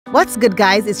What's good,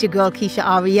 guys? It's your girl Kiesha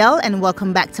Arielle and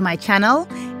welcome back to my channel.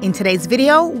 In today's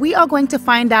video, we are going to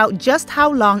find out just how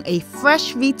long a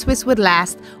fresh retwist would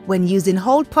last when using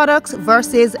hold products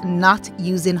versus not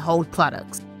using hold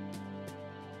products.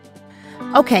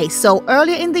 Okay, so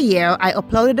earlier in the year, I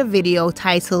uploaded a video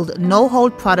titled No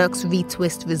Hold Products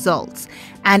Retwist Results.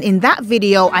 And in that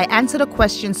video, I answered a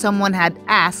question someone had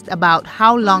asked about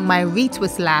how long my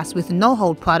retwist lasts with no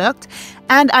hold product.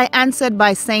 And I answered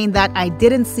by saying that I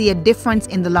didn't see a difference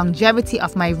in the longevity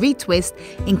of my retwist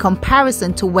in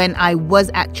comparison to when I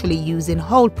was actually using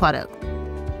hold product.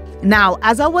 Now,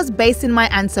 as I was basing my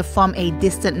answer from a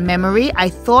distant memory, I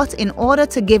thought in order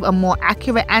to give a more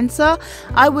accurate answer,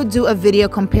 I would do a video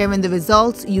comparing the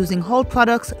results using hold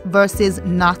products versus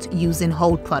not using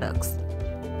hold products.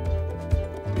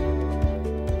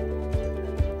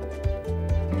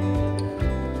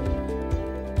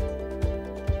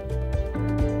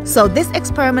 So this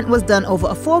experiment was done over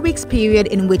a 4 weeks period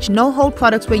in which no hold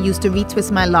products were used to retwist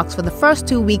my locks for the first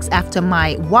 2 weeks after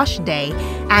my wash day,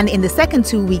 and in the second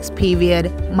 2 weeks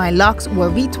period, my locks were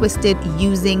retwisted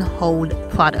using hold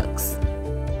products.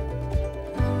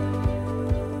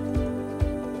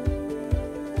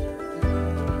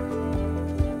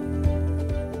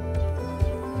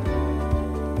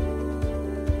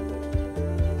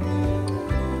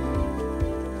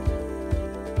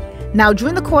 Now,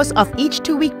 during the course of each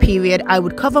 2-week period, I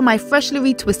would cover my freshly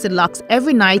retwisted locks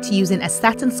every night using a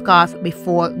satin scarf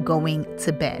before going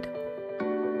to bed.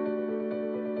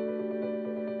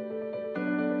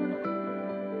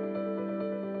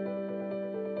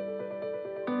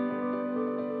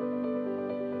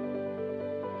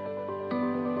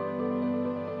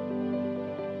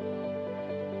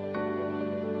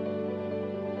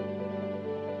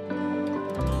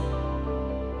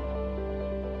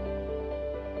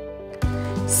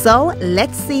 So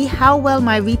let's see how well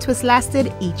my retwist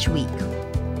lasted each week.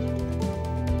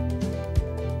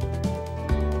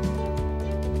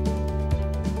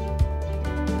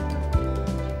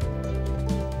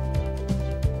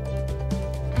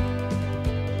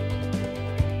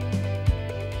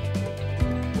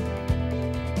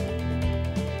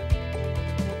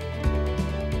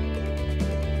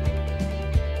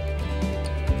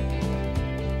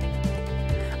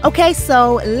 Okay,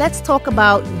 so let's talk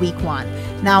about week 1.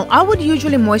 Now, I would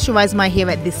usually moisturize my hair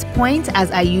at this point as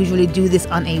I usually do this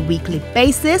on a weekly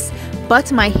basis,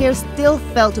 but my hair still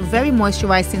felt very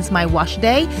moisturized since my wash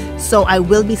day, so I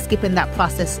will be skipping that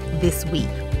process this week.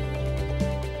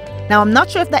 Now, I'm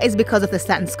not sure if that is because of the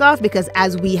satin scarf, because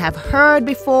as we have heard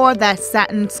before, that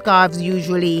satin scarves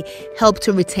usually help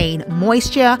to retain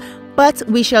moisture, but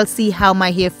we shall see how my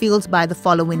hair feels by the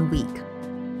following week.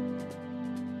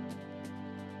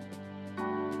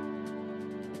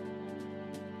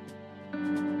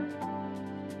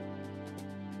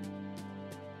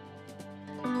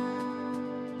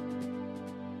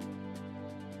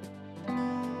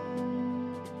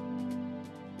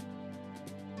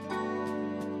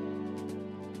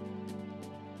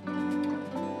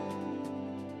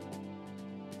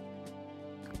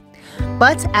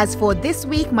 But as for this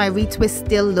week, my retwist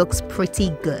still looks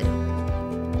pretty good.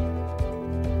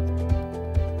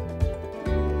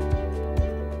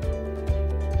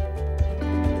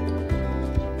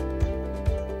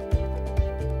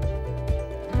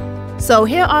 So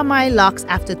here are my locks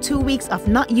after 2 weeks of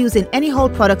not using any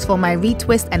hold products for my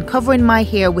retwist and covering my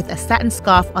hair with a satin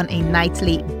scarf on a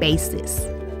nightly basis.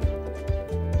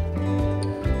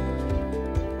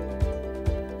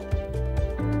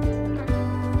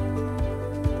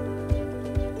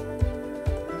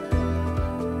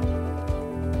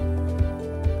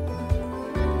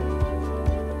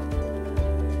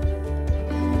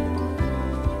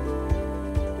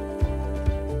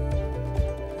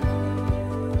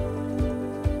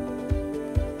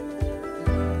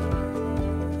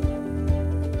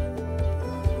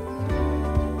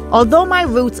 Although my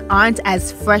roots aren't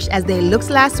as fresh as they looked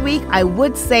last week, I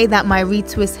would say that my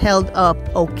retwist held up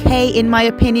okay in my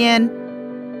opinion.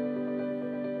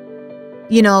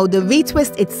 You know, the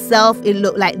retwist itself, it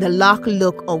looked like the lock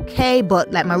looked okay,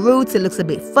 but like my roots, it looks a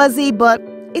bit fuzzy, but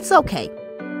it's okay.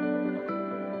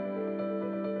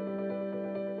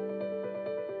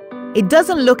 It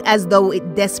doesn't look as though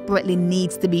it desperately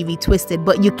needs to be retwisted,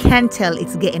 but you can tell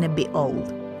it's getting a bit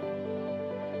old.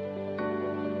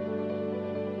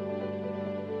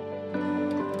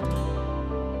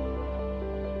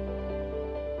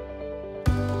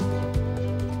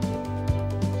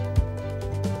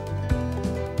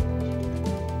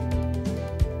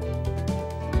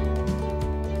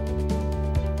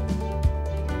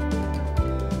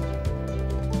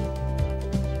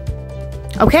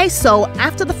 Okay, so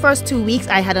after the first 2 weeks,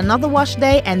 I had another wash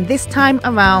day, and this time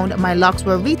around, my locks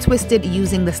were retwisted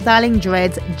using the Styling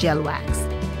Dreads Gel Wax.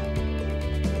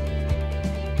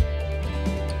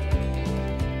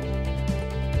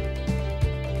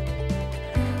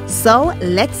 So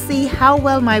let's see how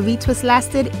well my retwist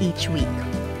lasted each week.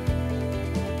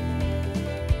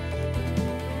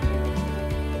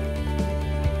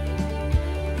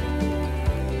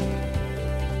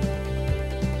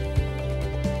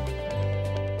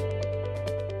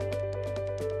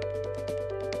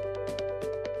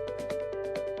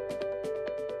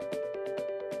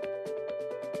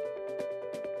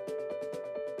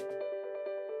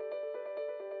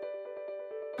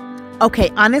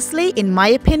 Okay, honestly, in my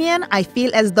opinion, I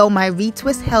feel as though my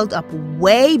retwist held up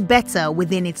way better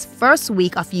within its first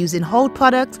week of using hold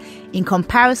products in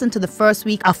comparison to the first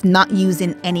week of not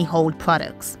using any hold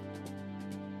products.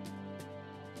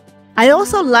 I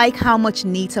also like how much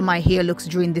neater my hair looks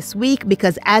during this week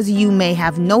because, as you may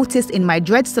have noticed in my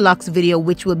Dreads to Locks video,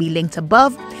 which will be linked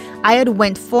above, I had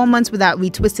went 4 months without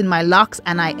retwisting my locks,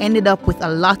 and I ended up with a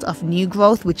lot of new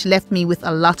growth, which left me with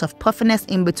a lot of puffiness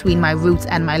in between my roots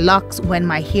and my locks when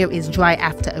my hair is dry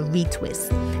after a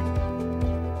retwist.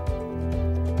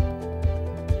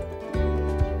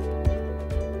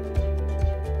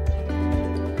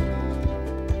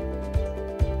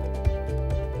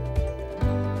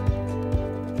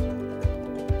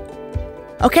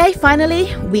 Okay,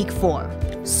 finally, week 4.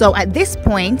 So at this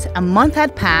point, a month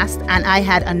had passed and I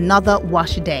had another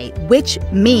wash day, which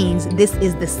means this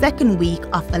is the second week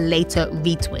of a later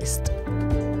retwist.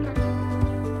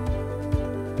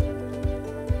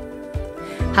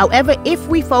 However, if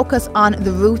we focus on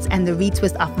the roots and the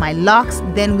retwist of my locks,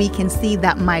 then we can see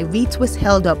that my retwist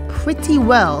held up pretty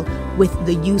well with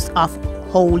the use of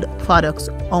hold products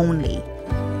only.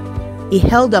 It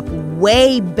held up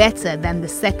way better than the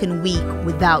second week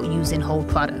without using hold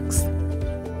products.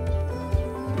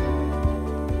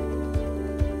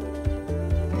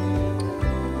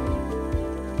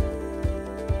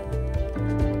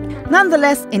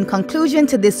 Nonetheless, in conclusion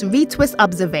to this retwist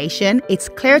observation, it's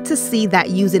clear to see that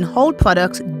using hold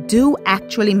products do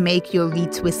actually make your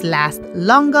retwist last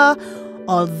longer,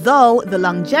 although the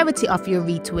longevity of your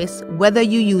retwist, whether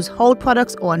you use hold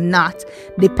products or not,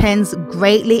 depends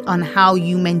greatly on how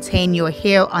you maintain your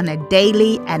hair on a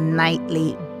daily and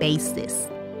nightly basis.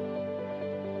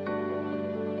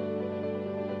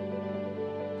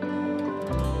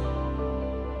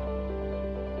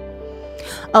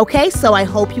 Okay, so I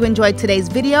hope you enjoyed today's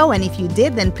video, and if you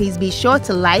did, then please be sure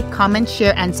to like, comment,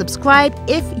 share, and subscribe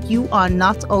if you are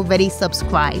not already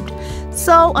subscribed.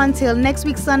 So until next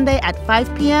week Sunday at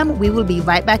 5 p.m, we will be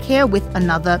right back here with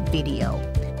another video.